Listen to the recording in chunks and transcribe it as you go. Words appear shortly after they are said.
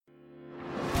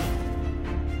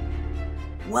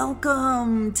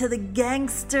Welcome to the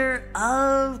Gangster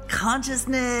of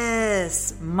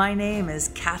Consciousness. My name is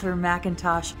Catherine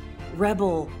McIntosh,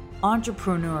 rebel,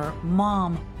 entrepreneur,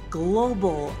 mom,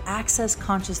 global access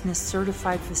consciousness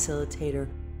certified facilitator,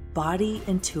 body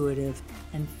intuitive,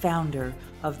 and founder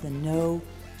of the No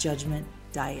Judgment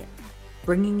Diet,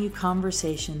 bringing you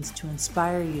conversations to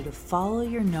inspire you to follow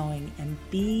your knowing and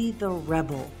be the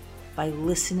rebel by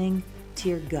listening to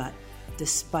your gut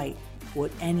despite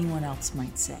what anyone else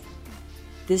might say.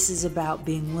 This is about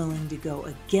being willing to go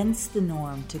against the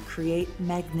norm to create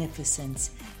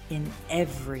magnificence in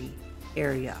every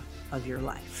area of your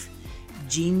life.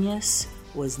 Genius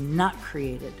was not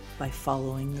created by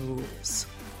following the rules.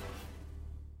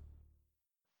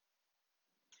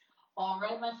 All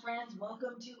right, my friends,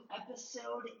 welcome to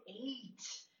episode 8,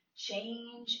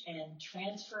 Change and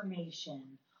Transformation.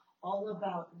 All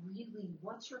about really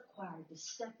what's required to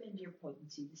step into your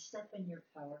potency, to step in your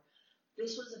power.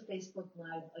 This was a Facebook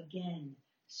Live, again,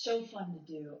 so fun to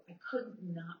do. I couldn't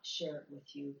not share it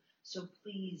with you. So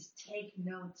please take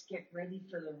notes, get ready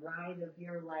for the ride of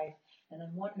your life, and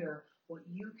then wonder what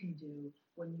you can do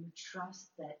when you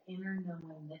trust that inner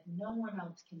knowing that no one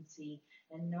else can see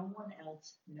and no one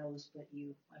else knows but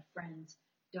you. My friends,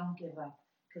 don't give up,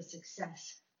 because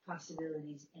success,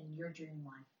 possibilities, and your dream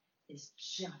life is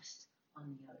just on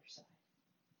the other side.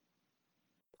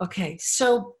 Okay,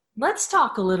 so let's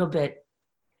talk a little bit.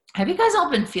 Have you guys all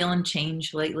been feeling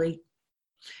change lately?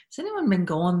 Has anyone been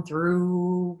going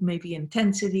through maybe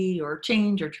intensity or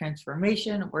change or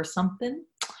transformation or something?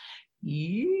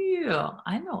 Yeah,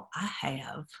 I know I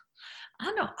have.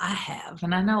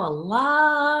 And I know a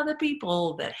lot of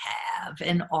people that have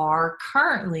and are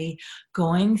currently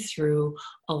going through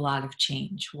a lot of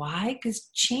change. Why? Because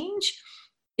change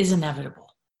is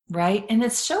inevitable, right? And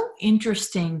it's so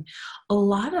interesting. A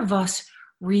lot of us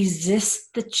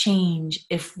resist the change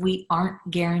if we aren't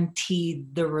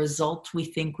guaranteed the result we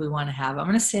think we want to have. I'm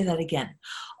going to say that again.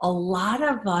 A lot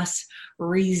of us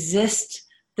resist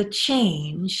the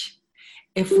change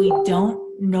if we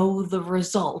don't know the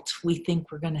result we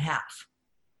think we're going to have.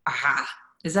 Aha.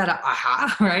 Is that a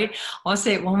aha, right? I'll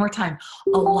say it one more time.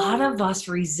 A lot of us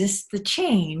resist the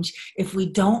change if we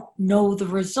don't know the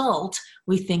result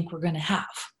we think we're going to have.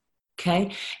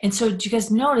 Okay? And so do you guys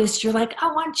notice you're like,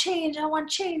 I want change. And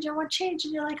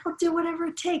you're like, I'll do whatever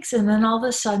it takes. And then all of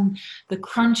a sudden the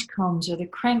crunch comes or the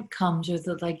crank comes or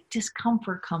the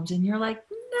discomfort comes and you're like,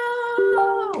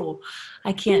 no,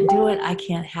 I can't do it. I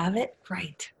can't have it.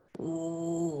 Right.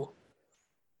 Ooh.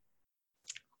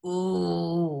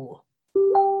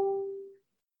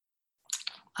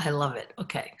 I love it.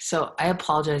 Okay. So I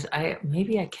apologize. I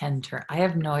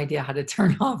have no idea how to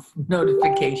turn off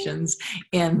notifications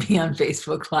and be on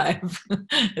Facebook Live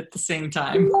at the same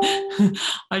time.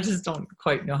 I just don't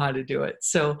quite know how to do it.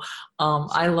 So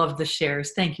I love the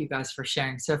shares. Thank you guys for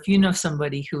sharing. So if you know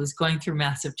somebody who is going through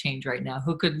massive change right now,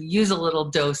 who could use a little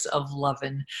dose of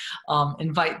lovin',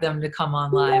 invite them to come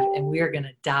on live, and we are going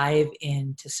to dive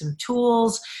into some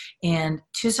tools and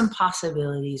to some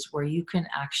possibilities where you can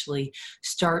actually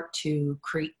start to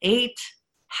create,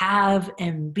 have,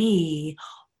 and be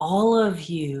all of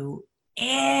you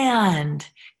and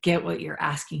get what you're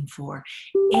asking for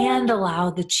and allow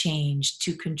the change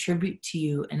to contribute to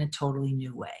you in a totally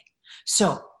new way.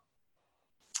 So,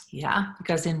 yeah, you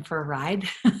guys in for a ride?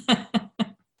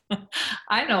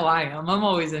 I know I am. I'm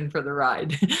always in for the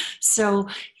ride. So,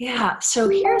 yeah. So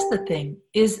here's the thing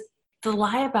is, the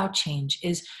lie about change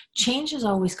is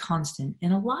always constant.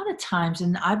 And a lot of times,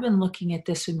 and I've been looking at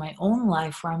this in my own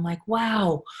life where I'm like,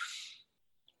 wow,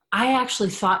 I actually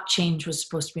thought change was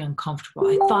supposed to be uncomfortable.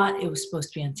 I thought it was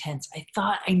supposed to be intense. I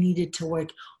thought I needed to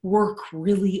work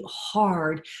really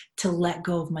hard to let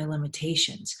go of my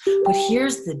limitations. But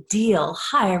here's the deal.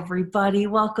 Hi, everybody.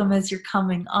 Welcome as you're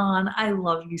coming on. I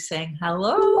love you saying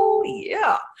hello.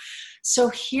 Yeah. So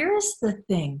here's the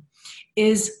thing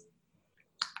is,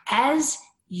 as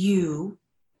you,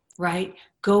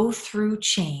 go through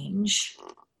change,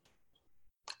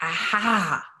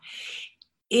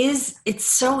 it's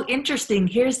so interesting.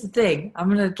 Here's the thing. I'm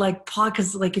going to pause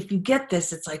because if you get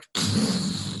this, it's like,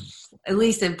 at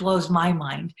least it blows my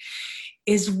mind,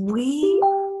 is we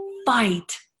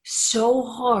fight so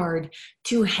hard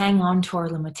to hang on to our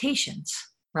limitations,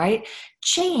 right?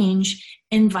 Change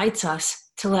invites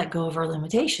us to let go of our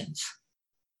limitations.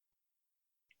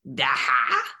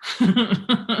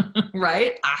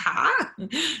 Right?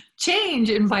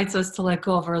 Change invites us to let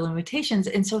go of our limitations.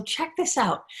 And so check this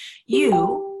out.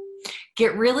 You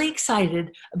get really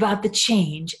excited about the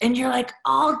change, and you're like,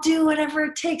 I'll do whatever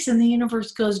it takes. And the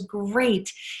universe goes,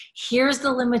 great. Here's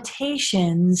the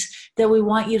limitations that we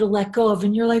want you to let go of.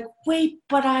 And you're like, wait,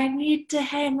 but I need to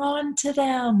hang on to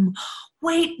them.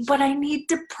 Wait, but I need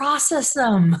to process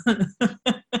them.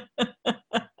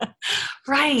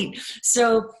 Right.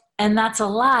 So, and that's a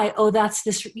lie. Oh, that's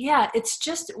this. Yeah, it's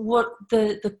just what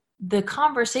the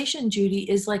conversation, Judy,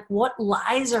 is like, what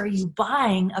lies are you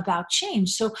buying about change?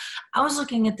 So I was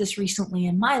looking at this recently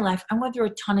in my life. I went through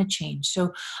a ton of change.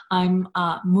 So I'm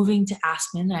moving to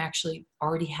Aspen. I actually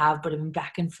already have, but I've been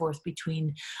back and forth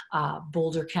between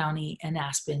Boulder County and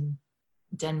Aspen,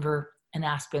 Denver and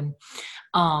Aspen.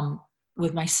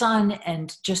 With my son,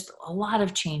 and just a lot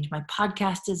of change. My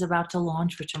podcast is about to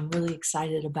launch, which I'm really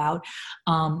excited about.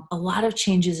 A lot of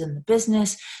changes in the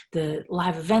business. The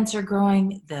live events are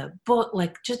growing. The book,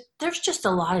 there's just a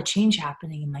lot of change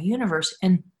happening in my universe.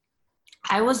 And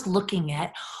I was looking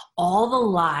at all the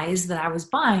lies that I was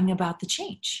buying about the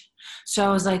change. So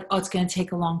I was like, oh, it's going to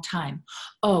take a long time.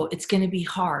 Oh, it's going to be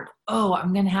hard. Oh,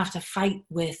 I'm going to have to fight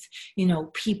with,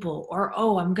 people, or,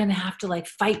 oh, I'm going to have to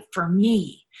fight for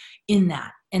me in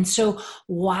that. And so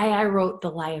why I wrote The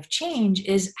Lie of Change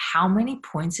is, how many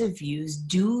points of views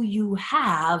do you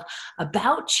have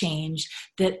about change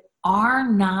that are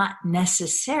not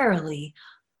necessarily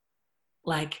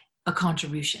like a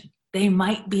contribution? They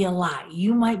might be a lie.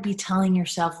 You might be telling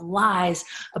yourself lies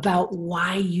about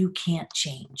why you can't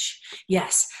change.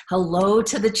 Yes. Hello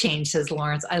to the change, says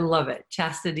Lawrence. I love it.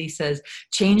 Chastity says,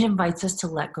 change invites us to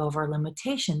let go of our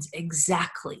limitations.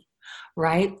 Exactly.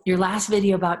 Right? Your last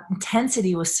video about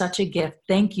intensity was such a gift.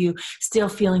 Thank you. Still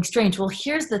feeling strange. Well,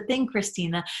 here's the thing,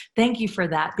 Christina. Thank you for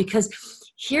that. Because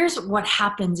here's what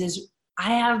happens is,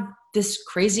 I have this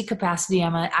crazy capacity.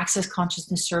 I'm an Access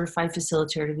Consciousness certified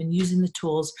facilitator. I've been using the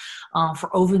tools for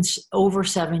over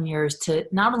 7 years to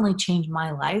not only change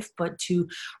my life, but to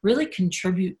really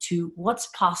contribute to what's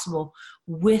possible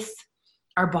with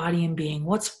our body and being,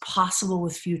 what's possible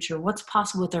with future, what's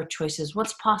possible with our choices,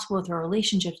 what's possible with our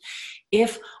relationships,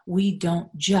 if we don't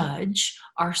judge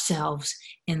ourselves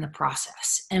in the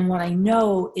process. And what I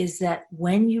know is that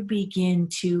when you begin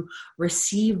to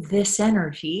receive this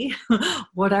energy,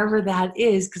 whatever that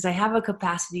is, because I have a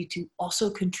capacity to also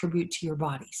contribute to your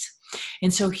bodies.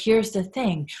 And so here's the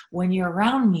thing, when you're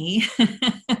around me,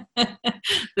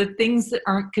 the things that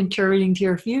aren't contributing to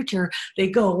your future, they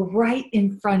go right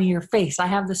in front of your face. I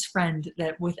have this friend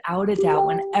that without a doubt,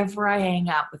 whenever I hang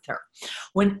out with her,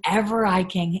 whenever I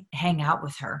can hang out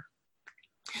with her,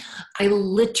 I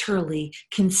literally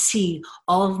can see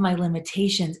all of my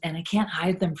limitations and I can't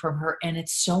hide them from her. And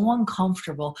it's so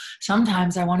uncomfortable.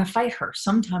 Sometimes I want to fight her.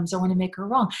 Sometimes I want to make her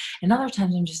wrong. And other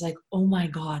times I'm just like, oh my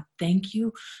God, thank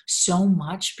you so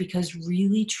much. Because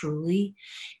really, truly,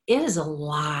 it is a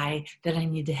lie that I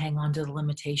need to hang on to the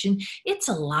limitation. It's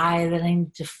a lie that I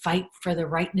need to fight for the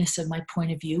rightness of my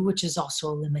point of view, which is also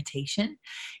a limitation.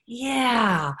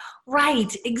 Yeah,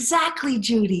 right. Exactly,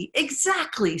 Judy.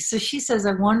 Exactly. So she says,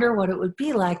 I wonder what it would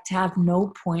be like to have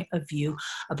no point of view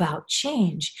about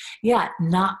change. Yeah,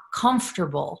 not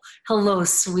comfortable. Hello,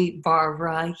 sweet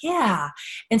Barbara. Yeah.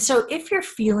 And so if you're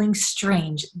feeling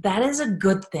strange, that is a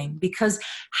good thing, because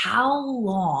how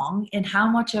long and how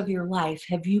much of your life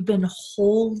have you been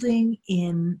holding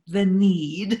in the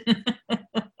need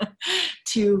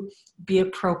to be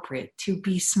appropriate, to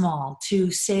be small,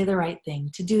 to say the right thing,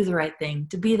 to do the right thing,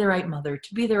 to be the right mother,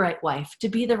 to be the right wife, to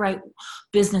be the right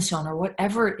business owner,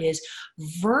 whatever it is,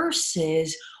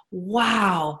 versus,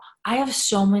 wow, I have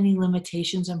so many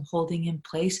limitations I'm holding in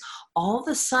place. All of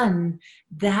a sudden,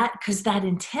 because that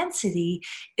intensity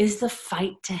is the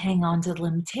fight to hang on to the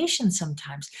limitations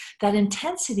sometimes. That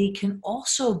intensity can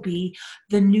also be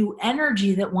the new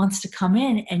energy that wants to come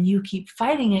in, and you keep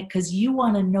fighting it because you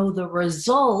want to know the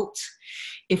result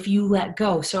if you let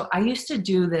go. So I used to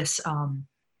do this,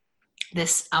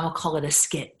 I will call it a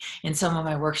skit in some of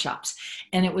my workshops.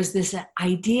 And it was this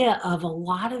idea of a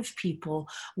lot of people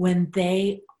when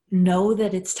they know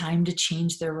that it's time to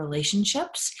change their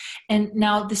relationships. And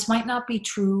now this might not be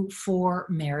true for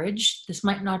marriage. This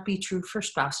might not be true for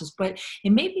spouses, but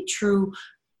it may be true,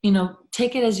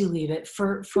 take it as you leave it,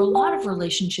 for a lot of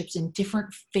relationships in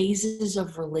different phases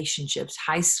of relationships.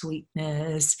 High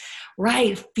sweetness,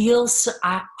 right? Feels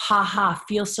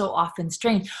so often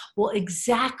strange. Well,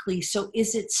 exactly. So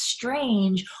is it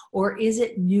strange, or is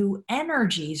it new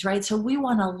energies, right? So we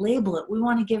want to label it. We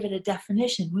want to give it a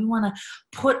definition. We want to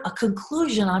put a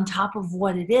conclusion on top of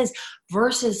what it is,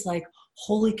 versus like,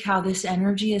 holy cow, this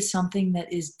energy is something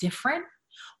that is different.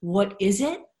 What is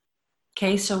it?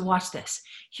 Okay, so watch this.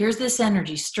 Here's this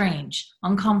energy, strange,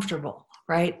 uncomfortable,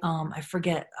 right? I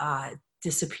forget,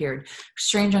 disappeared,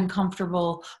 strange,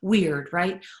 uncomfortable, weird,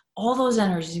 right? All those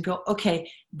energies, you go, okay,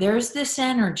 there's this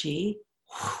energy.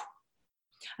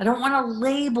 I don't want to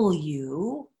label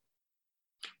you,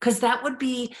 because that would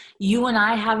be you and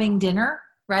I having dinner,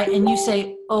 right? And you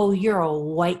say, oh, you're a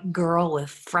white girl with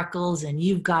freckles and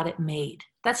you've got it made.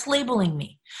 That's labeling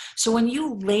me. So when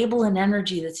you label an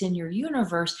energy that's in your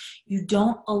universe, you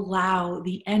don't allow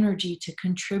the energy to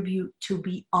contribute to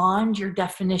beyond your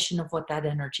definition of what that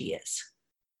energy is.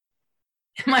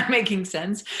 Am I making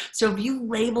sense? So if you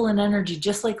label an energy,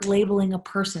 just like labeling a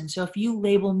person, so if you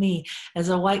label me as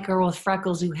a white girl with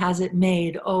freckles who has it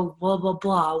made, oh, blah, blah,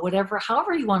 blah, whatever,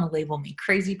 however you want to label me,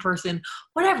 crazy person,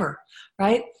 whatever,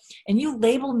 right? And you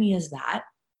label me as that,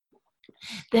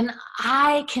 then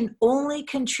I can only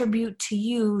contribute to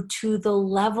you to the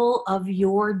level of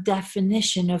your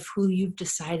definition of who you've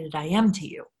decided I am to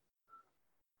you.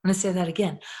 I'm going to say that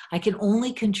again. I can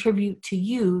only contribute to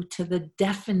you to the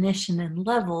definition and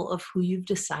level of who you've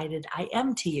decided I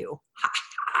am to you.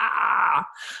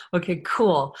 Okay,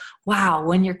 cool. Wow.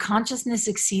 When your consciousness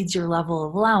exceeds your level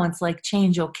of allowance, like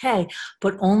change, okay,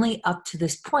 but only up to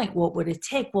this point, what would it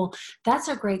take? Well, that's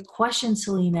a great question,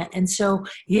 Selena. And so,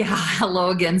 yeah, hello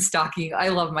again, stalking. I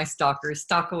love my stalkers.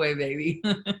 Stalk away, baby.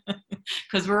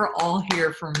 Because we're all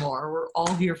here for more. We're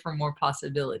all here for more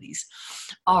possibilities.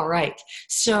 All right.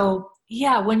 So,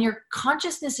 yeah, when your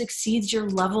consciousness exceeds your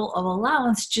level of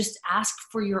allowance, just ask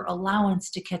for your allowance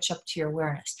to catch up to your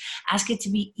awareness. Ask it to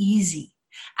be easy.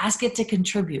 Ask it to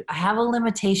contribute. I have a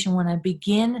limitation when I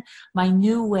begin my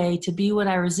new way to be what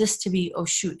I resist to be. Oh,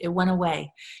 shoot, it went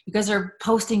away. You guys are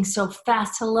posting so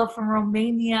fast. Hello from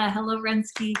Romania. Hello,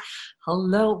 Rensky.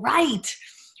 Hello. Right.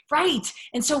 Right.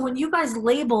 And so when you guys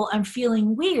label, I'm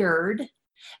feeling weird,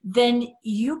 then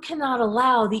you cannot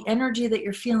allow the energy that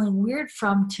you're feeling weird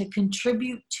from to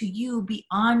contribute to you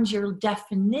beyond your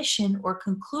definition or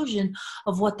conclusion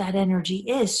of what that energy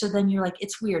is. So then you're like,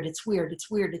 it's weird, it's weird, it's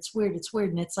weird, it's weird, it's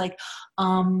weird. And it's like,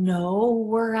 no,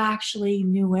 we're actually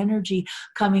new energy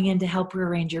coming in to help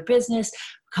rearrange your business,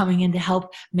 coming in to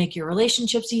help make your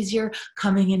relationships easier,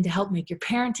 coming in to help make your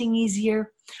parenting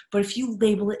easier. But if you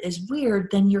label it as weird,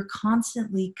 then you're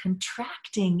constantly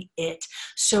contracting it.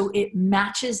 So it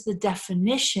matches the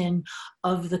definition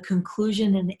of the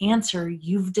conclusion and answer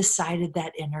you've decided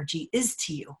that energy is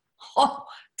to you. Oh,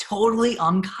 totally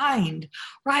unkind.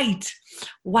 Right.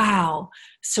 Wow.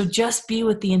 So just be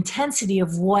with the intensity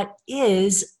of what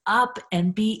is up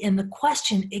and be in the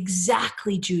question.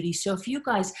 Exactly, Judy. So if you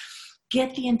guys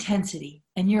get the intensity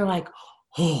and you're like,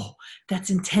 oh, that's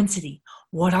intensity.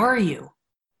 What are you?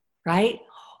 Right?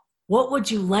 What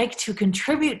would you like to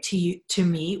contribute to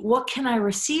me? What can I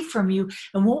receive from you?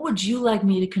 And what would you like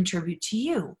me to contribute to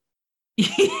you?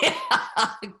 Yeah.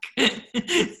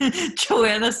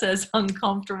 Joanna says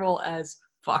uncomfortable as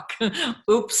fuck.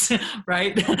 Oops.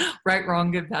 Right? Right, wrong,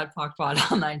 good, bad, POC,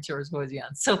 POD, all nine chores goes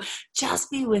on. So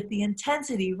just be with the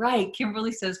intensity, right?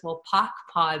 Kimberly says, well, POC,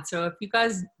 POD. So if you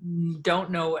guys don't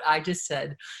know what I just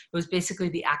said, it was basically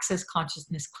the Access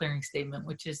Consciousness Clearing Statement,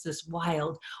 which is this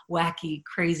wild, wacky,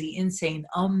 crazy, insane,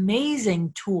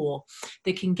 amazing tool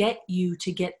that can get you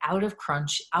to get out of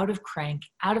crunch, out of crank,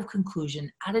 out of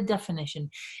conclusion, out of definition,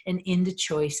 and into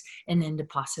choice and into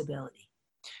possibility.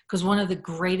 Because one of the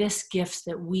greatest gifts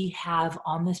that we have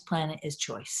on this planet is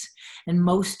choice. And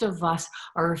most of us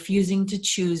are refusing to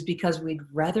choose because we'd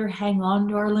rather hang on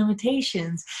to our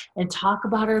limitations and talk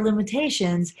about our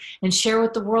limitations and share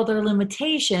with the world our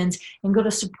limitations and go to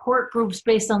support groups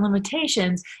based on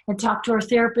limitations and talk to our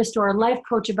therapist or our life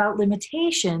coach about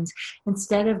limitations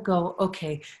instead of go,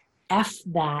 okay, F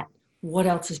that. What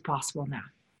else is possible now?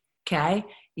 Okay.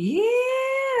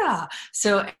 Yeah.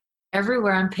 So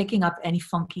everywhere I'm picking up any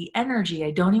funky energy,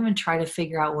 I don't even try to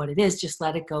figure out what it is. Just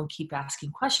let it go. Keep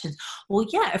asking questions. Well,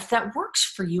 yeah, if that works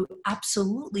for you,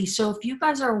 absolutely. So if you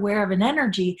guys are aware of an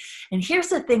energy, and here's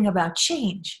the thing about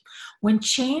change. When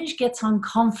change gets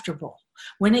uncomfortable,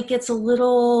 when it gets a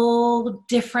little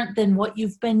different than what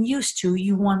you've been used to,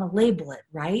 you want to label it,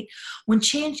 right? When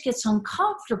change gets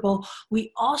uncomfortable,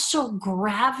 we also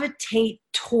gravitate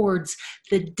towards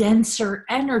the denser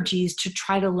energies to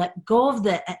try to let go of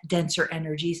the denser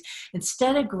energies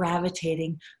instead of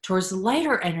gravitating towards the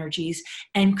lighter energies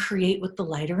and create with the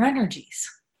lighter energies.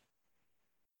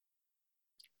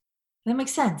 That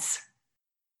makes sense.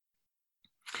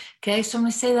 Okay, so I'm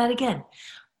going to say that again.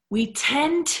 We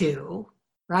tend to,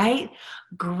 right,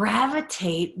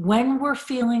 gravitate when we're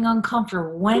feeling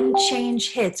uncomfortable, when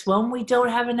change hits, when we don't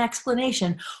have an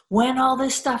explanation, when all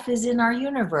this stuff is in our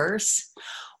universe,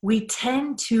 we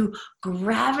tend to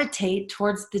gravitate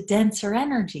towards the denser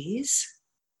energies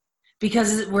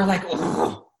because we're like,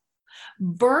 oh,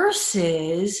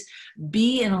 versus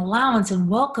be an allowance and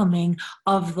welcoming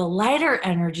of the lighter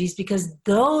energies, because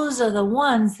those are the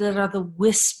ones that are the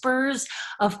whispers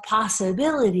of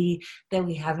possibility that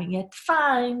we haven't yet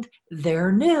defined.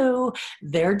 They're new,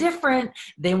 they're different,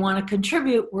 they want to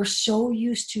contribute. We're so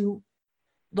used to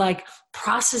like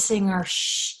processing our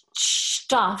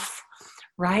stuff,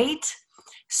 right?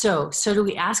 So do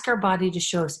we ask our body to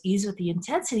show us ease with the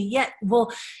intensity? Yet, well,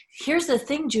 here's the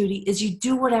thing, Judy, is you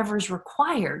do whatever is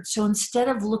required. So instead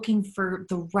of looking for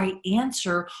the right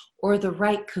answer or the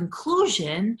right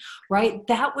conclusion, right,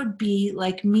 that would be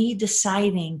like me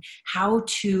deciding how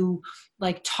to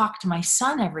like talk to my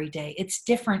son every day. It's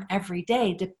different every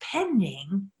day,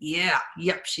 depending,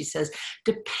 she says,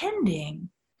 depending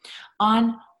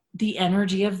on the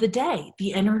energy of the day,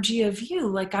 the energy of you.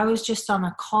 Like I was just on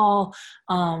a call.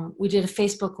 We did a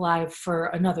Facebook Live for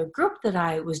another group that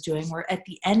I was doing, where at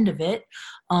the end of it,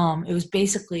 it was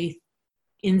basically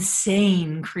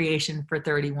insane creation for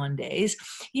 31 days.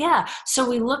 Yeah. So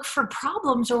we look for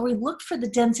problems, or we look for the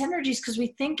dense energies, because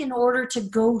we think in order to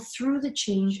go through the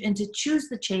change and to choose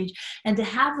the change and to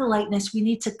have the lightness, we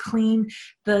need to clean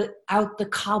out the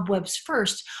cobwebs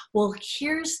first. Well,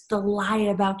 here's the lie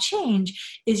about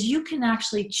change, is you can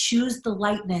actually choose the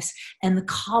lightness and the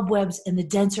cobwebs and the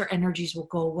denser energies will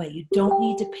go away. You don't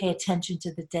need to pay attention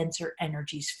to the denser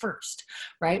energies first,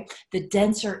 right? The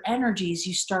denser energies,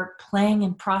 you start playing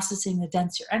and processing the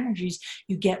denser energies,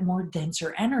 you get more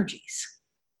denser energies.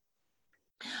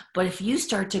 But if you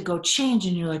start to go change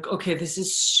and you're like, okay, this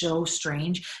is so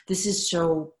strange, this is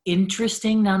so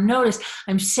interesting. Now notice,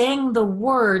 I'm saying the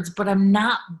words, but I'm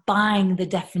not buying the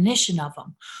definition of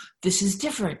them. This is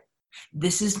different.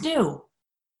 This is new.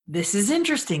 This is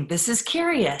interesting. This is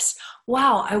curious.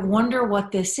 Wow, I wonder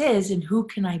what this is and who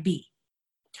can I be?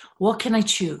 What can I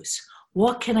choose?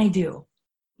 What can I do?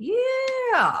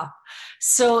 Yeah.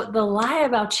 So the lie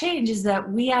about change is that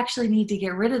we actually need to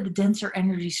get rid of the denser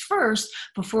energies first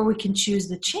before we can choose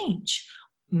the change.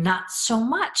 Not so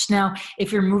much. Now,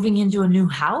 if you're moving into a new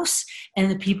house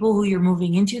and the people who you're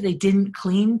moving into, they didn't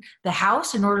clean the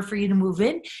house in order for you to move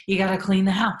in, you got to clean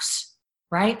the house,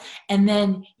 right? And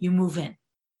then you move in,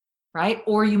 right?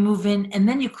 Or you move in and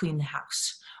then you clean the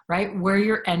house, right? Where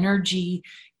your energy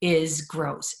is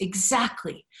grows.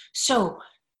 Exactly. So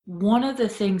one of the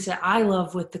things that I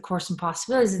love with the Course in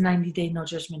Possibilities, the 90-day No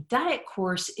Judgment Diet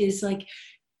course, is like,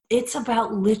 it's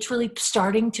about literally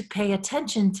starting to pay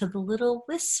attention to the little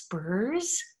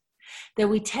whispers that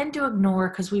we tend to ignore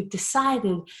because we've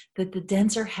decided that the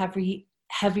denser,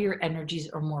 heavier energies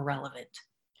are more relevant.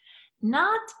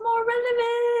 Not more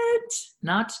relevant,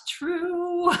 not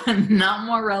true, not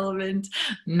more relevant,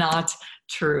 not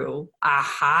true.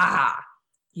 Aha.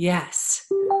 Yes,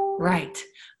 right.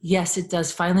 Yes, it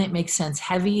does. Finally, it makes sense.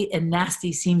 Heavy and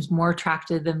nasty seems more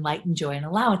attractive than light and joy and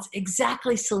allowance.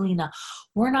 Exactly, Selena.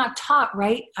 We're not taught,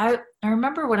 right? I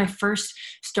remember when I first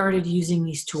started using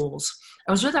these tools,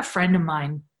 I was with a friend of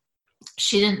mine.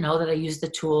 She didn't know that I used the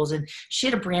tools, and she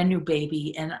had a brand new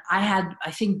baby, and I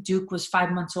think Duke was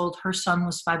 5 months old. Her son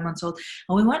was 5 months old.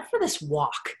 And we went for this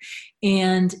walk,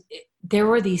 and there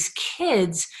were these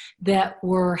kids that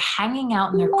were hanging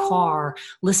out in their car,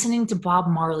 listening to Bob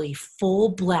Marley full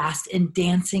blast and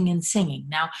dancing and singing.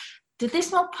 Now, did they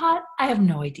smoke pot? I have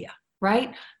no idea,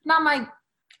 right? I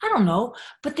don't know,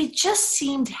 but they just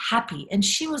seemed happy. And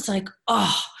she was like,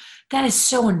 oh, that is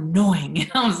so annoying.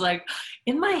 And I was like,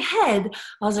 in my head,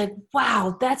 I was like,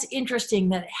 wow, that's interesting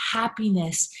that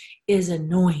happiness is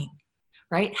annoying,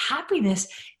 right? Happiness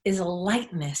is a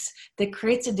lightness that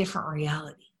creates a different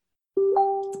reality.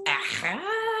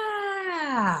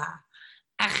 Aha!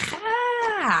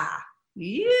 Aha!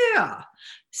 Yeah!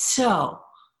 So,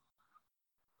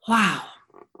 wow.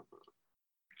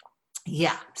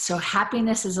 Yeah. So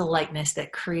happiness is a lightness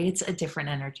that creates a different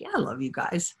energy. I love you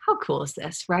guys. How cool is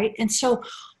this, right? And so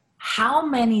how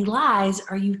many lies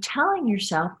are you telling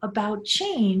yourself about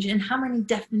change, and how many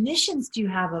definitions do you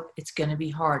have of it's going to be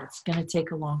hard, it's going to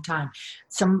take a long time,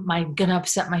 I'm going to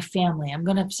upset my family, I'm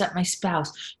going to upset my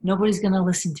spouse, nobody's going to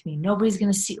listen to me, nobody's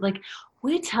going to see, like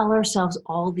we tell ourselves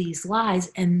all these lies,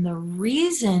 and the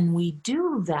reason we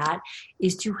do that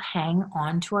is to hang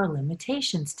on to our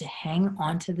limitations, to hang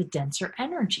on to the denser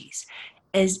energies,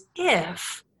 as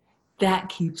if that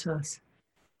keeps us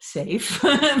safe,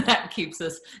 that keeps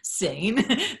us sane,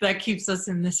 that keeps us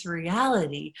in this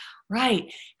reality,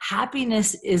 right?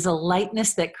 Happiness is a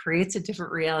lightness that creates a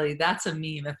different reality. That's a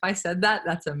meme. If I said that,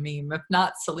 that's a meme. If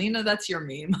not, Selena, that's your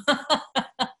meme.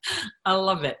 I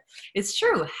love it. It's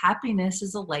true. Happiness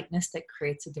is a lightness that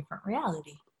creates a different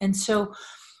reality. And so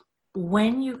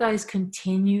when you guys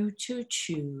continue to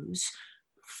choose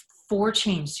for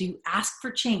change, so you ask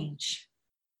for change,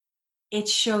 it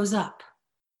shows up.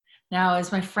 Now,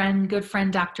 as my good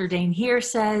friend Dr. Dane here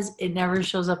says, it never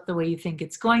shows up the way you think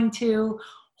it's going to.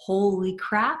 Holy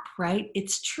crap, right?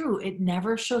 It's true. It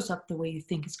never shows up the way you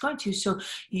think it's going to. So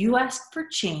you ask for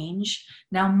change.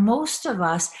 Now, most of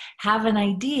us have an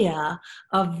idea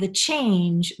of the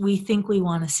change we think we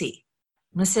want to see.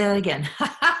 I'm going to say that again.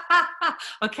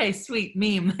 Okay, sweet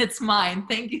meme. It's mine.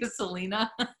 Thank you,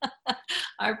 Selena.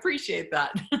 I appreciate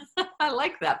that. I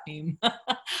like that meme.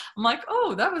 I'm like,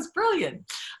 oh, that was brilliant.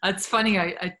 It's funny.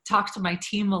 I talk to my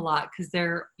team a lot because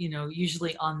they're,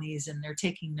 usually on these and they're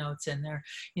taking notes and they're,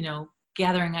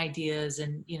 gathering ideas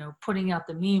and, putting out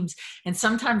the memes. And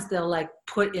sometimes they'll like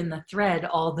put in the thread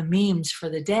all the memes for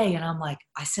the day. And I'm like,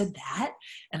 I said that.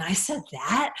 And I said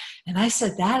that. And I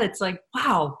said that. It's like,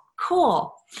 wow,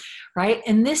 cool. Right?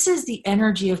 And this is the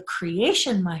energy of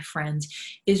creation, my friends,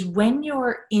 is when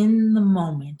you're in the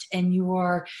moment and you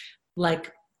are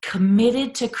like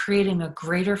committed to creating a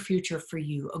greater future for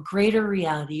you, a greater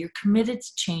reality. You're committed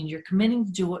to change. You're committing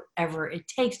to do whatever it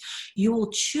takes. You will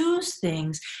choose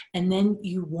things and then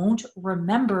you won't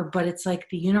remember, but it's like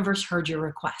the universe heard your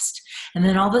request. And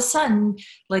then all of a sudden,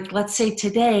 like let's say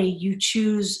today you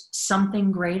choose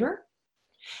something greater.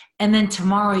 And then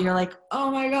tomorrow you're like,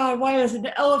 oh my God, why is an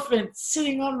elephant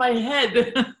sitting on my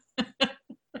head?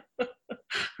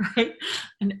 Right?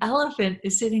 An elephant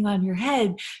is sitting on your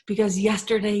head because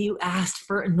yesterday you asked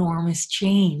for enormous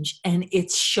change and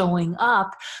it's showing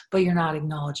up, but you're not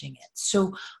acknowledging it.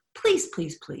 So please,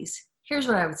 please, please, here's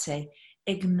what I would say.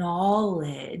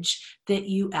 Acknowledge that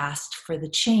you asked for the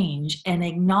change and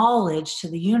acknowledge to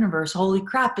the universe, holy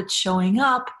crap, it's showing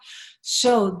up.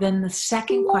 So then the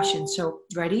second question, so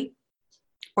ready?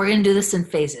 We're going to do this in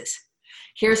phases.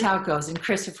 Here's how it goes. And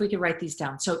Chris, if we could write these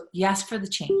down. So yes for the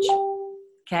change.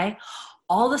 Okay.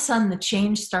 All of a sudden the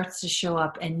change starts to show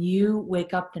up and you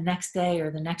wake up the next day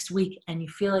or the next week and you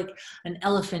feel like an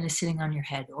elephant is sitting on your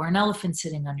head or an elephant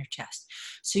sitting on your chest.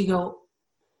 So you go,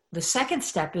 the second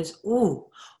step is, ooh,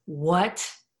 what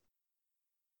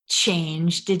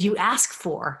change did you ask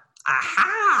for?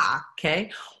 Aha.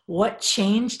 Okay. What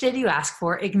change did you ask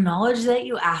for? Acknowledge that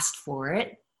you asked for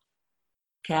it.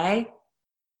 Okay.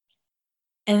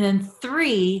 And then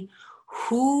 3,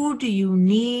 who do you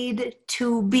need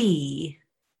to be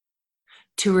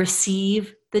to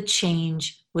receive the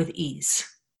change with ease?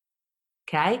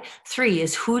 Okay. 3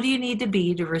 is who do you need to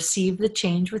be to receive the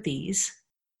change with ease?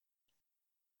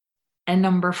 And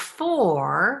number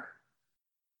 4,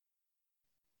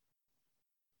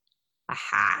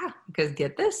 aha, you guys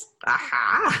get this?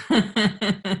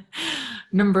 Aha.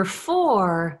 Number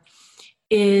 4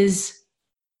 is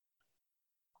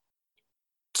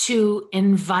to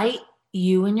invite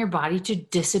you and your body to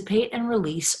dissipate and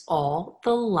release all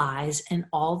the lies and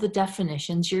all the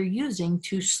definitions you're using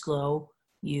to slow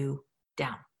you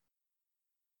down.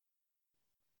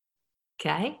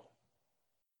 Okay?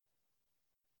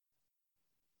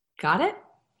 Got it?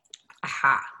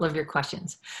 Aha, love your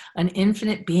questions. An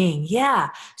infinite being. Yeah.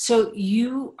 So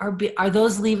you are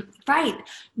those right?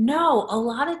 No, a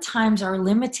lot of times our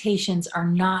limitations are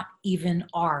not even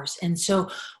ours. And so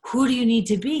who do you need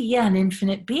to be? Yeah, an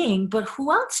infinite being, but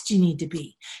who else do you need to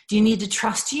be? Do you need to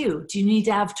trust you? Do you need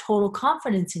to have total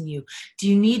confidence in you? Do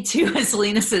you need to, as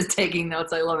Selena says, taking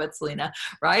notes. I love it, Selena,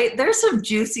 right? There's some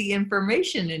juicy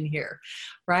information in here,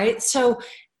 right? So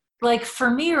like for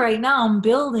me right now, I'm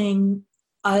building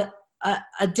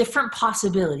a different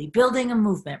possibility, building a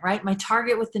movement, right? My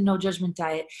target with the No Judgment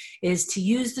Diet is to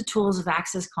use the tools of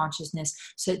Access Consciousness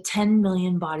so that 10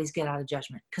 million bodies get out of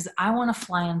judgment. Because I want to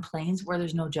fly on planes where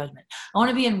there's no judgment. I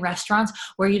want to be in restaurants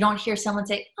where you don't hear someone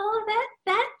say, oh,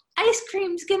 that ice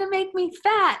cream's going to make me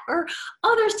fat, or,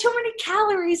 oh, there's too many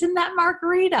calories in that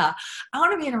margarita. I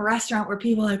want to be in a restaurant where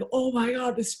people are like, oh my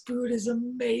God, this food is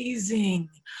amazing,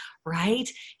 right?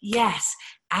 Yes,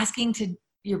 asking to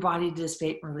your body to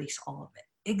dissipate and release all of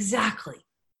it. Exactly.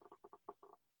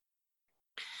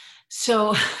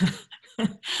 So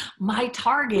my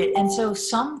target, and so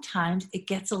sometimes it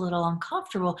gets a little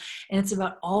uncomfortable, and it's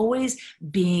about always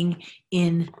being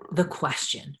in the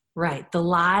question, right? The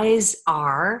lies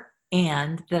are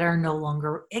and that are no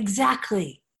longer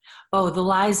exactly. Oh, the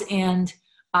lies and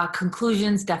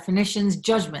conclusions, definitions,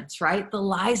 judgments, right? The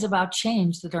lies about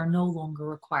change that are no longer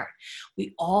required.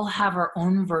 We all have our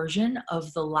own version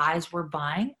of the lies we're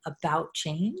buying about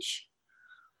change,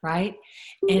 right?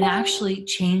 And actually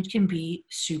change can be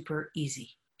super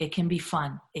easy. It can be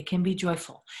fun. It can be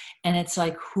joyful. And it's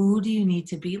like, who do you need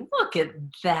to be? Look at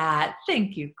that.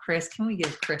 Thank you, Chris. Can we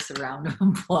give Chris a round of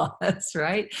applause,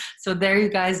 right? So there you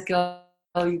guys go.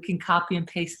 You can copy and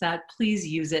paste that. Please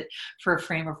use it for a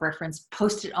frame of reference.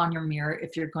 Post it on your mirror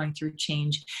if you're going through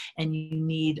change and you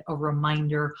need a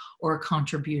reminder or a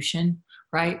contribution,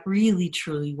 right? Really,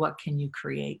 truly, what can you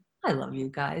create? I love you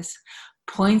guys.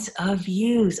 Points of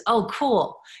views. Oh,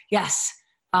 cool. Yes.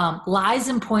 Lies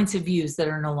and points of views that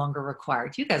are no longer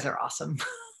required. You guys are awesome.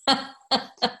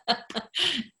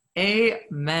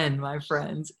 Amen, my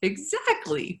friends.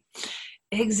 Exactly.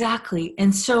 Exactly.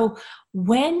 And so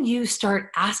when you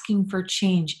start asking for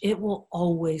change, it will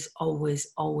always, always,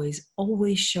 always,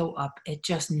 always show up. It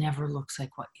just never looks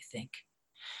like what you think.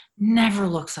 Never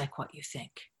looks like what you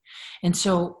think. And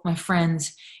so, my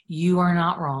friends, you are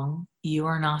not wrong. You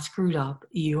are not screwed up.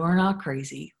 You are not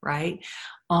crazy, right?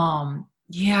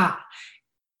 Yeah.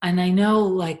 And I know,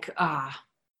 like,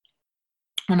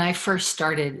 when I first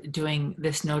started doing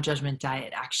this no judgment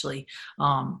diet, actually,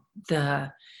 the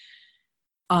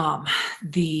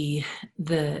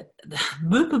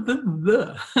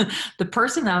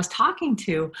person I was talking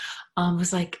to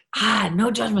was like,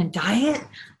 no judgment diet.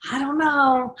 I don't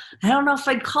know if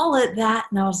I'd call it that.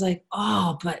 And I was like,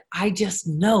 oh, but I just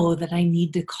know that I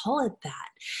need to call it that.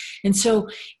 And so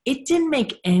it didn't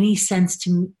make any sense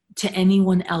to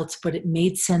anyone else, but it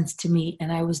made sense to me. And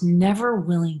I was never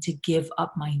willing to give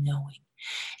up my knowing.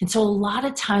 And so a lot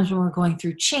of times when we're going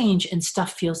through change and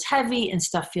stuff feels heavy and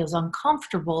stuff feels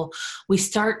uncomfortable, we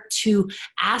start to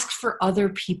ask for other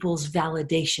people's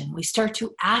validation. We start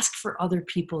to ask for other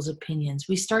people's opinions.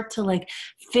 We start to like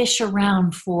fish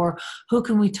around for who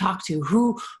can we talk to,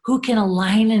 who can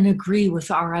align and agree with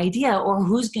our idea, or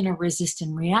who's going to resist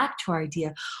and react to our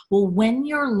idea. Well, when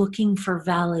you're looking for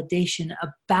validation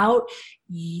about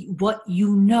what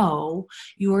you know,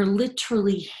 you are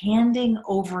literally handing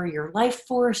over your life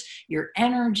force, your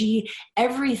energy,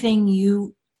 everything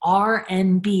you are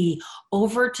and be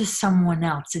over to someone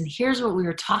else. And here's what we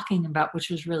were talking about, which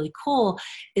was really cool,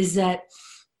 is that,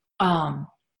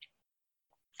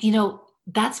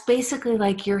 that's basically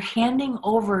like you're handing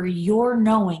over your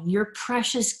knowing, your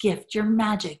precious gift, your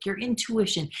magic, your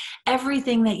intuition,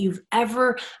 everything that you've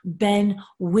ever been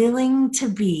willing to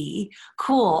be.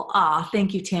 Cool.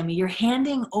 Thank you, Tammy. You're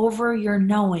handing over your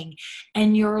knowing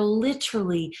and you're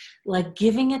literally like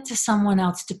giving it to someone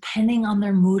else depending on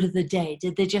their mood of the day.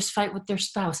 Did they just fight with their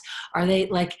spouse? Are they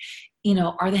like,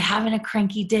 are they having a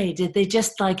cranky day? Did they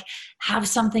just like have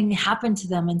something happen to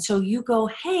them? And so you go,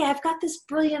 hey, I've got this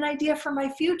brilliant idea for my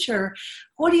future.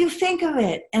 What do you think of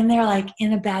it? And they're like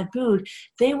in a bad mood.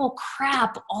 They will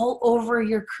crap all over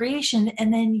your creation.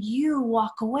 And then you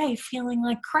walk away feeling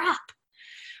like crap,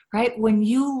 right? When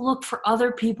you look for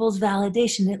other people's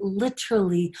validation, it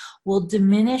literally will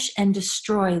diminish and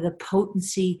destroy the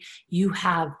potency you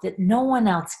have that no one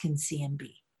else can see and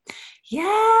be.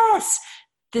 Yes.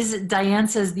 Diane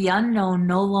says the unknown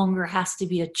no longer has to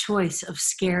be a choice of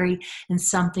scary and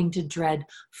something to dread.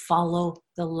 Follow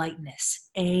the lightness.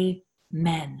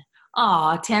 Amen.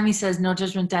 Tammy says no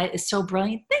judgment diet is so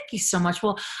brilliant. Thank you so much.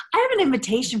 Well, I have an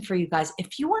invitation for you guys.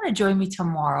 If you want to join me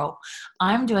tomorrow,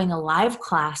 I'm doing a live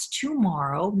class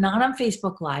tomorrow, not on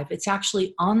Facebook Live. It's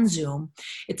actually on Zoom.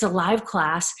 It's a live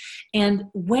class. And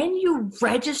when you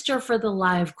register for the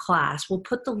live class, we'll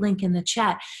put the link in the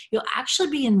chat. You'll actually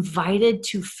be invited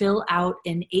to fill out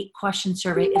an 8-question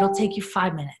survey. It'll take you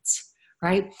 5 minutes.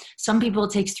 Right? Some people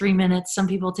it takes 3 minutes. Some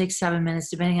people it takes 7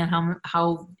 minutes, depending on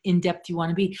how in-depth you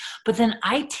want to be. But then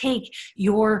I take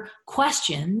your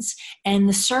questions and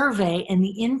the survey and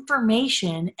the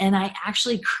information, and I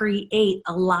actually create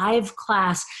a live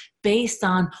class based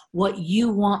on what you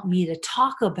want me to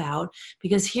talk about.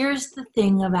 Because here's the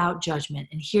thing about judgment,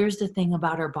 and here's the thing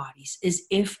about our bodies, is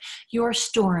if you're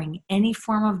storing any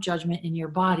form of judgment in your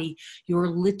body, you're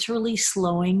literally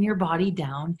slowing your body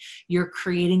down. You're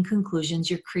creating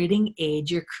conclusions, you're creating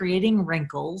age, you're creating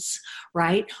wrinkles,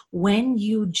 right? When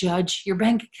you judge your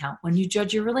bank account, when you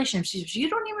judge your relationships, you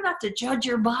don't even have to judge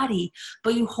your body,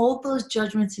 but you hold those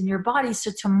judgments in your body. So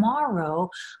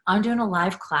tomorrow, I'm doing a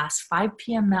live class, 5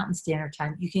 p.m. Mountain Standard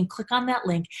Time. You can click on that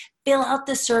link, fill out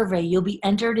the survey. You'll be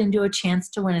entered into a chance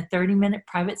to win a 30-minute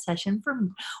private session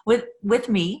with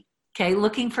me, okay,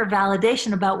 looking for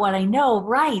validation about what I know,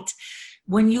 right?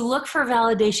 When you look for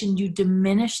validation, you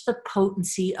diminish the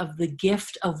potency of the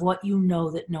gift of what you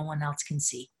know that no one else can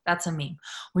see. That's a meme.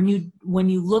 When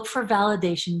you look for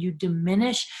validation, you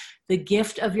diminish the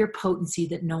gift of your potency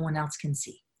that no one else can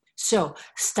see. So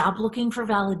stop looking for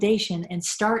validation and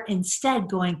start instead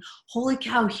going, holy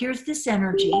cow, here's this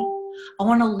energy. I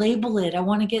want to label it. I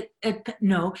want to get it.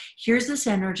 No, here's this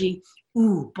energy.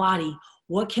 Ooh, body.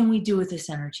 What can we do with this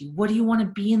energy? What do you want to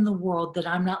be in the world that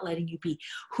I'm not letting you be?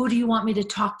 Who do you want me to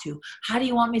talk to? How do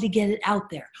you want me to get it out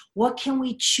there? What can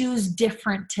we choose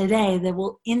different today that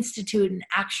will institute and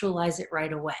actualize it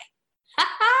right away?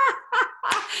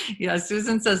 Yeah,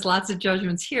 Susan says lots of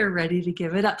judgments here, ready to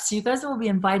give it up. So you guys will be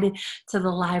invited to the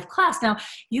live class. Now,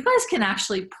 you guys can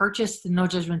actually purchase the No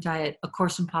Judgment Diet, A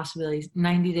Course in Possibilities,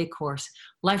 90-day course,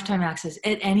 lifetime access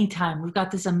at any time. We've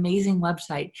got this amazing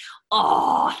website.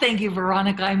 Oh, thank you,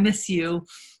 Veronica. I miss you.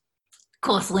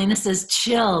 Cool. Selena says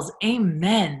chills.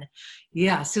 Amen.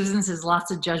 Yeah. Susan says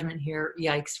lots of judgment here.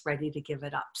 Yikes. Ready to give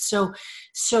it up. So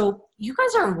you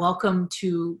guys are welcome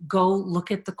to go look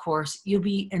at the course. You'll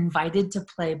be invited to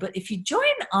play. But if you join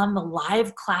on the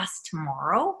live class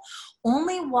tomorrow,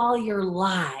 only while you're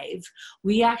live,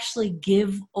 we actually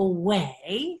give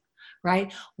away,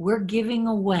 right? We're giving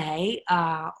away,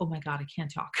 oh my God, I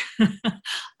can't talk.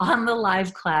 On the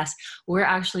live class, we're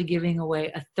actually giving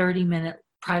away a 30-minute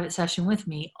private session with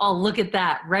me. Oh, look at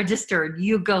that. Registered.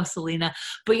 You go, Selena.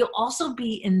 But you'll also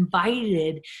be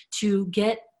invited to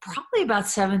get probably about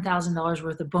 $7,000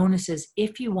 worth of bonuses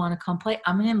if you want to come play.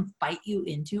 I'm going to invite you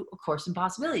into A Course in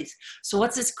Possibilities. So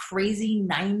what's this crazy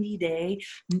 90-day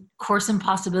Course in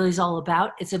Possibilities all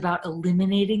about? It's about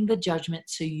eliminating the judgment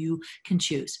so you can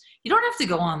choose. You don't have to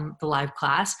go on the live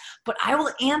class, but I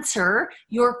will answer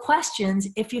your questions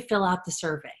if you fill out the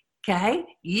survey. Okay?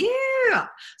 Yeah.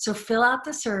 So fill out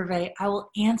the survey. I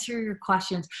will answer your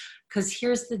questions because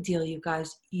here's the deal, you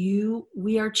guys.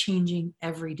 We are changing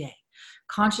every day.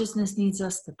 Consciousness needs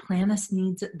us. The planet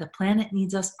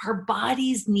needs us. Our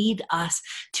bodies need us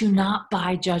to not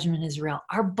buy judgment is real.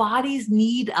 Our bodies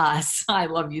need us. I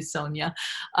love you, Sonia.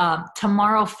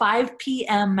 Tomorrow, 5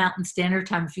 p.m. Mountain Standard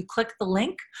Time. If you click the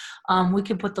link, we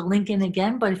can put the link in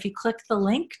again, but if you click the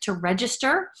link to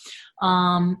register,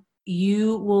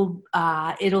 you will,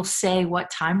 it'll say what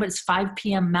time, but it's 5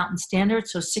 p.m. Mountain Standard,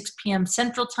 so 6 p.m.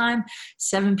 Central Time,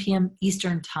 7 p.m.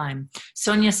 Eastern Time.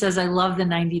 Sonia says, I love the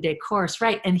 90-day course,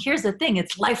 right? And here's the thing,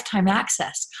 it's lifetime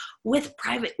access with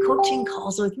private coaching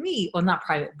calls with me. Well, not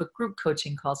private, but group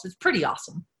coaching calls. It's pretty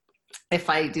awesome, if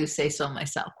I do say so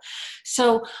myself.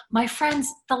 So my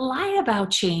friends, the lie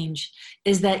about change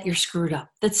is that you're screwed up,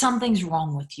 that something's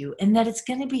wrong with you, and that it's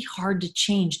going to be hard to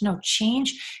change. No,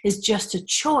 change is just a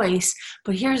choice.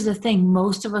 But here's the thing.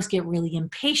 Most of us get really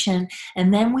impatient,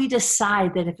 and then we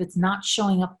decide that if it's not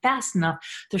showing up fast enough,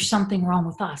 there's something wrong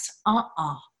with us.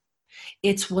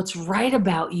 It's what's right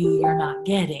about you you're not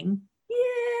getting.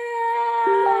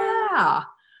 Yeah.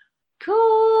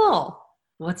 Cool.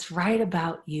 What's right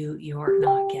about you, you're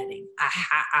not getting.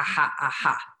 Aha, aha,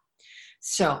 aha.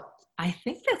 So I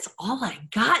think that's all I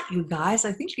got, you guys.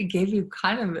 I think I gave you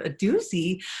kind of a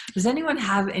doozy. Does anyone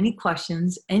have any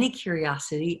questions, any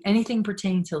curiosity, anything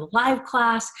pertaining to the live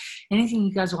class, anything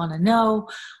you guys want to know?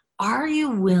 Are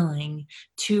you willing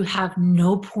to have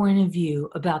no point of view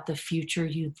about the future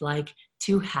you'd like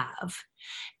to have?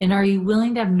 And are you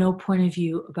willing to have no point of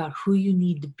view about who you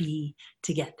need to be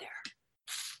to get there?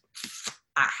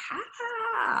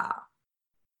 Aha!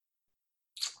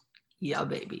 Yeah,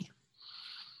 baby.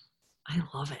 I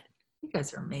love it. You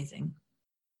guys are amazing.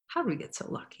 How did we get so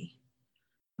lucky?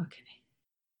 Okay.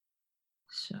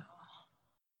 So.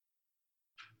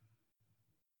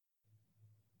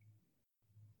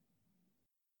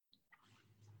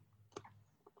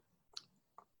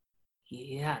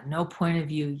 Yeah, no point of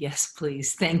view. Yes,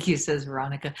 please. Thank you, says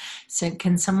Veronica. So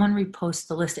can someone repost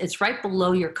the list? It's right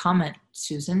below your comment,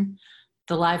 Susan.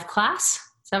 The live class?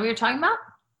 Is that what you're talking about?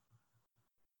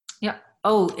 Yep.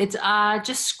 Oh, it's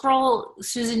just scroll,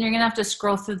 Susan, you're gonna have to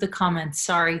scroll through the comments.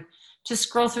 Sorry. Just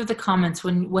scroll through the comments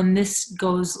when this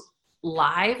goes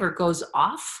live or goes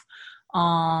off.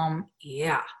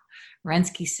 Yeah.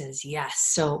 Rensky says yes.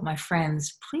 So my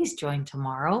friends, please join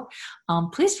tomorrow.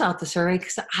 Please fill out the survey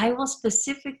because I will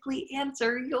specifically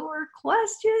answer your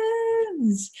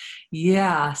questions.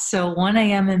 Yeah. So 1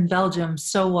 a.m. in Belgium.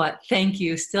 So what? Thank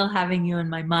you. Still having you in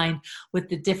my mind with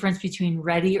the difference between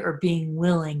ready or being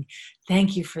willing.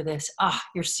 Thank you for this.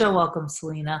 You're so welcome,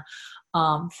 Selena.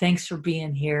 Thanks for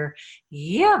being here.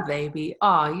 Yeah, baby.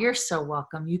 You're so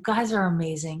welcome. You guys are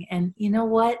amazing. And you know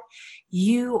what?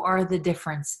 You are the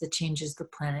difference that changes the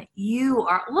planet. You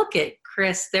are, look at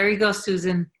Chris. There you go,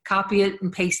 Susan. Copy it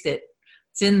and paste it.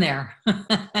 It's in there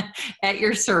at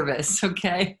your service.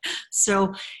 Okay.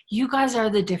 So you guys are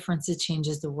the difference that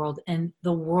changes the world, and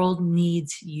the world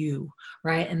needs you,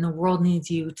 right? And the world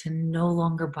needs you to no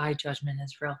longer buy judgment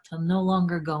as real, to no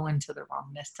longer go into the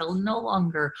wrongness, to no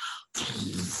longer,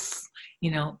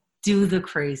 do the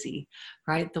crazy,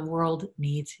 right? The world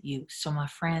needs you. So my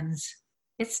friends,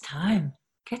 it's time.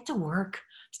 Get to work.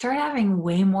 Start having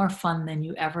way more fun than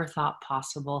you ever thought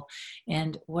possible.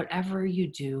 And whatever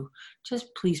you do, just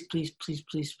please, please, please,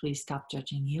 please, please stop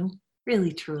judging you.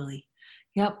 Really, truly.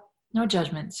 Yep. No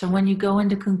judgment. So when you go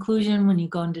into conclusion, when you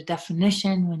go into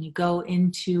definition, when you go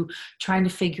into trying to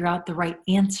figure out the right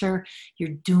answer,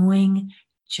 you're doing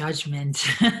judgment.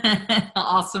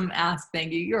 Awesome ask.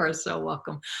 Thank you. You are so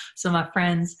welcome. So my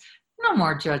friends, no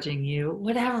more judging you,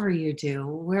 whatever you do,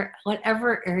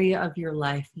 whatever area of your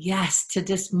life. Yes, to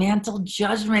dismantle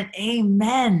judgment.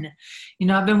 Amen. You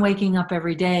know, I've been waking up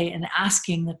every day and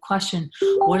asking the question,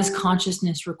 what does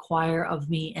consciousness require of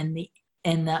me?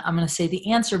 And I'm going to say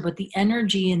the answer, but the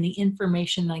energy and the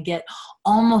information I get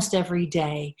almost every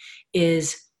day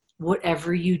is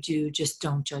whatever you do, just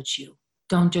don't judge you.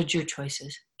 Don't judge your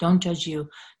choices. Don't judge you.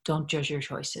 Don't judge your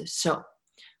choices. So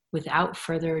without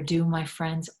further ado, my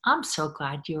friends, I'm so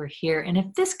glad you are here. And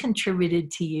if this contributed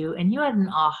to you and you had an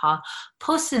aha,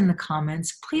 post it in the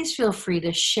comments. Please feel free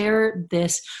to share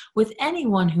this with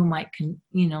anyone who might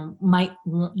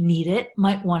need it,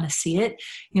 might want to see it.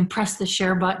 You can press the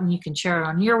share button. You can share it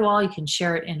on your wall. You can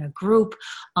share it in a group.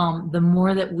 The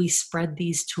more that we spread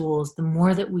these tools, the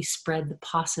more that we spread the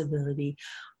possibility.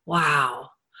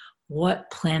 Wow.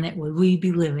 What planet would we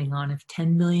be living on if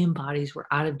 10 million bodies were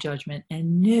out of judgment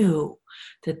and knew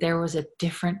that there was a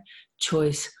different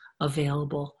choice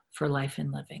available for life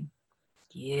and living?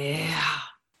 Yeah.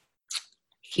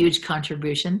 Huge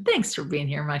contribution. Thanks for being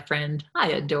here, my friend.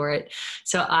 I adore it.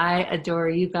 So I adore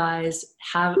you guys.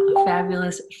 Have a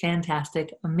fabulous,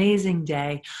 fantastic, amazing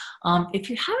day. If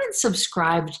you haven't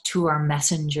subscribed to our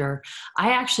messenger,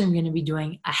 I actually am going to be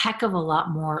doing a heck of a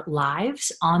lot more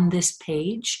lives on this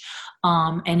page.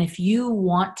 And if you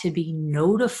want to be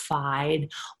notified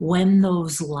when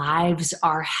those lives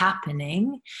are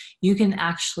happening, you can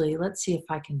actually, let's see if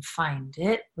I can find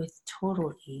it with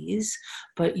total ease,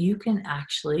 but you can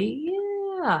actually,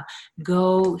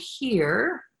 go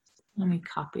here. Let me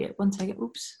copy it. 1 second.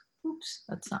 Oops,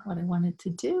 that's not what I wanted to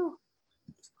do.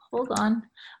 Hold on.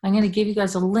 I'm going to give you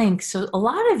guys a link. So a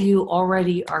lot of you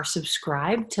already are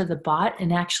subscribed to the bot.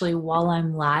 And actually, while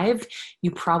I'm live,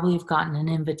 you probably have gotten an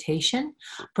invitation.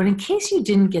 But in case you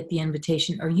didn't get the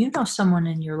invitation, or you know someone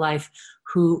in your life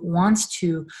who wants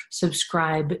to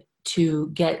subscribe to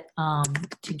get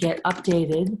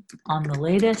updated on the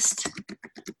latest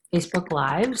Facebook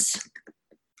Lives,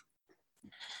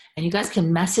 and you guys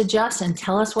can message us and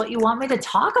tell us what you want me to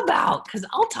talk about, because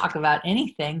I'll talk about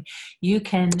anything. You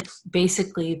can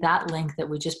basically, that link that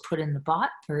we just put in the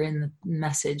bot or in the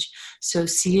message. So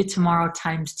see you tomorrow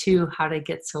 ×2. How'd I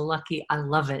get so lucky? I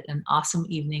love it. An awesome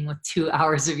evening with 2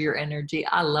 hours of your energy.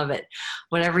 I love it.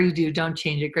 Whatever you do, don't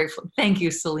change it. Grateful. Thank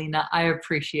you, Selena. I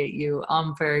appreciate you.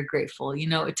 I'm very grateful. You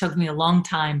know, it took me a long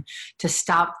time to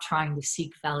stop trying to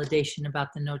seek validation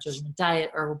about the No Judgment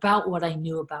Diet or about what I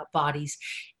knew about bodies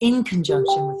in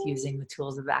conjunction with using the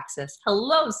tools of access.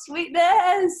 Hello,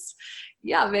 sweetness.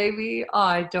 Yeah, baby. Oh,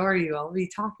 I adore you. I'll be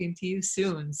talking to you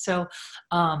soon. So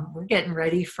we're getting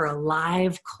ready for a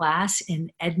live class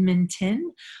in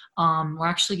Edmonton. We're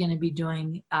actually going to be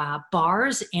doing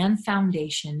bars and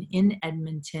foundation in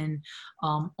Edmonton.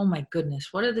 Oh my goodness.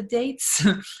 What are the dates?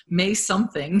 May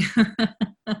something.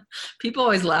 People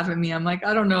always laugh at me. I'm like,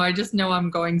 I don't know. I just know I'm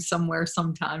going somewhere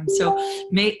sometime. So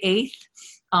May 8th.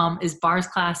 Is bars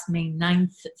class. May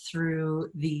 9th through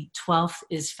the 12th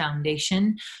is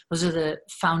foundation. Those are the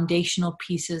foundational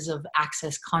pieces of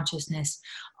access consciousness.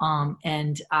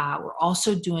 And we're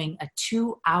also doing a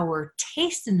 2-hour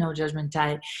taste and no judgment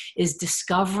diet, is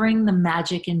discovering the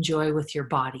magic and joy with your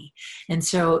body. And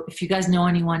so if you guys know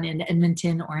anyone in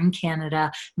Edmonton or in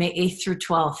Canada, May 8th through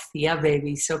 12th, yeah,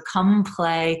 baby. So come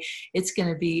play. It's going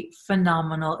to be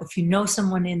phenomenal. If you know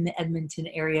someone in the Edmonton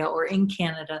area or in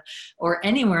Canada or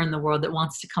anywhere in the world that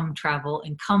wants to come travel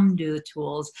and come do the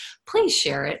tools, please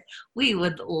share it. We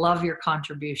would love your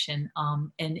contribution.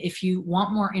 And if you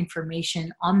want more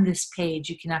information on this page,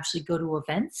 you can actually go to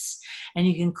events and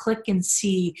you can click and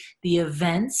see the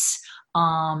events.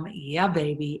 Yeah,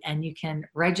 baby. And you can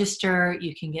register,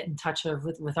 you can get in touch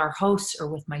with our hosts or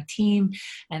with my team,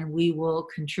 and we will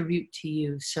contribute to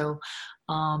you. So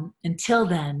until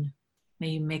then, may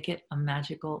you make it a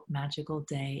magical, magical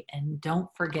day. And don't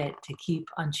forget to keep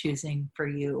on choosing for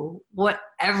you,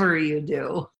 whatever you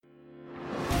do.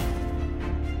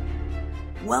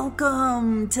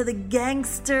 Welcome to the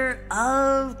Gangster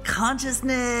of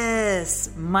Consciousness.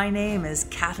 My name is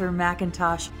Catherine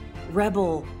McIntosh,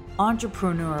 rebel,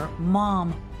 entrepreneur,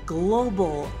 mom,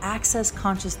 global access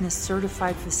consciousness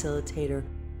certified facilitator,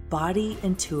 body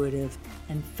intuitive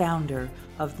and founder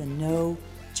of the No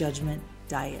Judgment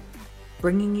Diet,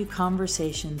 bringing you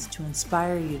conversations to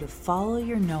inspire you to follow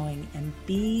your knowing and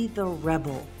be the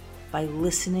rebel by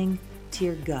listening to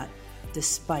your gut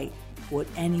despite what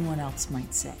anyone else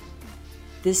might say.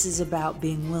 This is about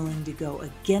being willing to go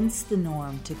against the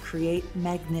norm to create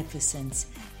magnificence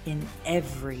in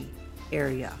every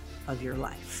area of your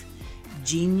life.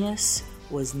 Genius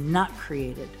was not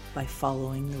created by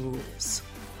following the rules.